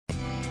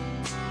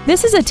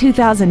This is a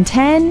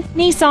 2010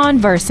 Nissan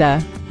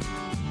Versa.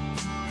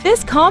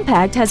 This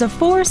compact has a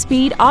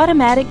 4-speed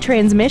automatic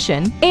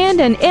transmission and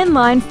an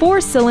inline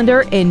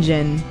 4-cylinder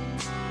engine.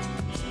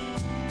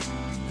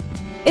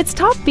 Its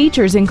top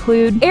features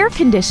include air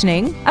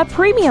conditioning, a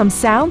premium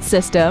sound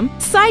system,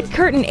 side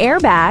curtain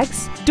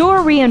airbags,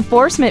 door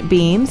reinforcement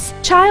beams,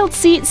 child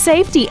seat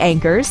safety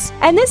anchors,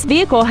 and this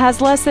vehicle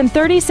has less than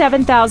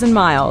 37,000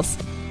 miles.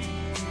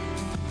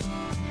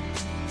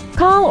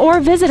 Call or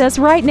visit us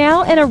right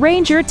now and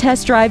arrange your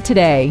test drive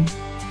today.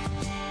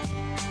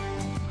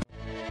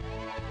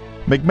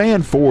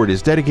 McMahon Ford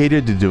is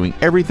dedicated to doing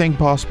everything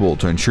possible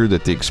to ensure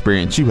that the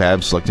experience you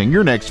have selecting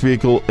your next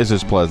vehicle is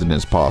as pleasant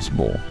as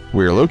possible.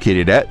 We are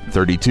located at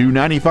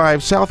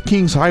 3295 South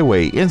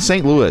Kingshighway in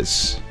St.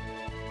 Louis.